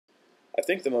I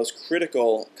think the most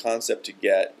critical concept to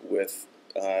get with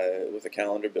a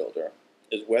calendar builder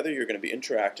is whether you're going to be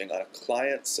interacting on a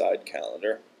client-side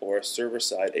calendar or a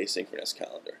server-side asynchronous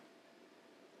calendar.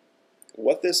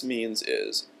 What this means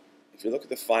is, if you look at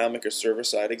the FileMaker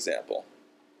server-side example,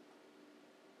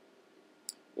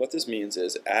 what this means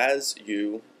is this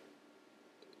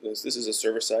is a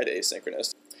server-side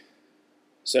asynchronous.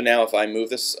 So now if I move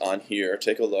this on here,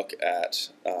 take a look at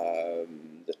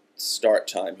the start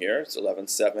time here. It's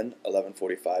 11:07,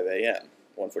 11:45 a.m.,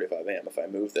 1:45 a.m. If I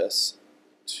move this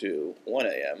to 1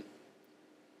 a.m.,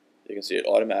 you can see it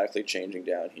automatically changing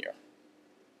down here.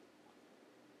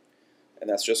 And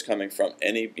that's just coming from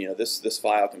any, this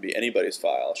file can be anybody's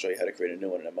file. I'll show you how to create a new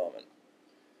one in a moment.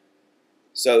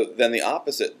 So then the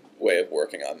opposite way of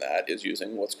working on that is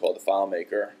using what's called the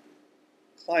FileMaker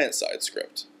client-side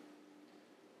script.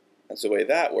 And so the way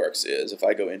that works is if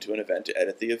I go into an event to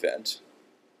edit the event,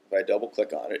 if I double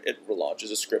click on it, it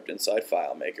launches a script inside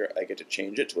FileMaker. I get to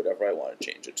change it to whatever I want to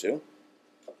change it to.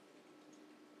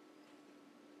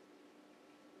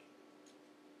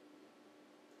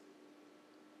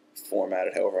 Format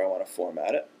it however I want to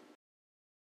format it.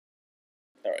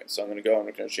 Alright, so I'm going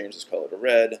to change this color to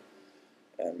red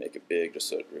and make it big just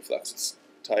so it reflects its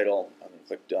title. I'm going to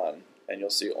click done, and you'll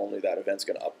see only that event's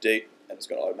going to update and it's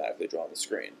going to automatically draw on the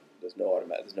screen. There's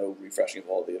no refreshing of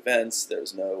all the events,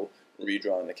 there's no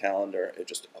redrawing the calendar, it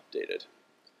just updated.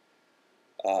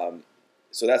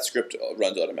 So that script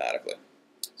runs automatically.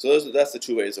 So that's the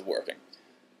two ways of working.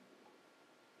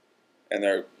 And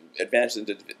there are advantages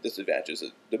and disadvantages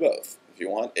to both. If you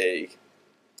want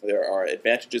there are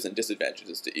advantages and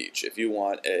disadvantages to each. If you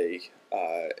want an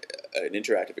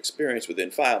interactive experience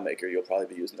within FileMaker, you'll probably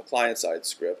be using the client-side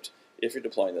script. If you're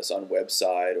deploying this on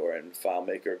website or in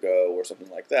FileMaker Go or something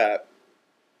like that,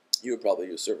 you would probably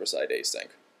use server-side async.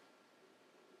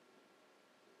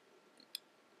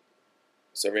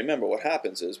 So remember, what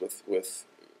happens is with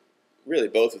really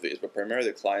both of these, but primarily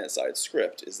the client-side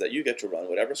script, is that you get to run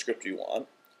whatever script you want,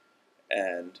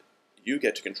 and you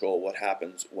get to control what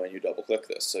happens when you double-click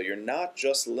this. So you're not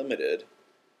just limited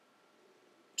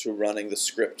to running the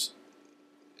script,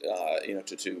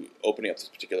 to opening up this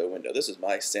particular window. This is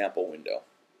my sample window.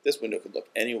 This window could look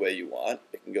any way you want.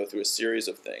 It can go through a series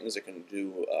of things. It can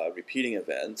do repeating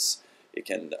events. It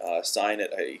can assign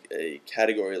it a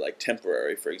category like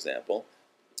temporary, for example.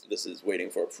 This is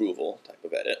waiting for approval type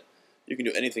of edit. You can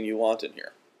do anything you want in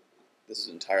here. This is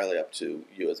entirely up to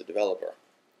you as a developer.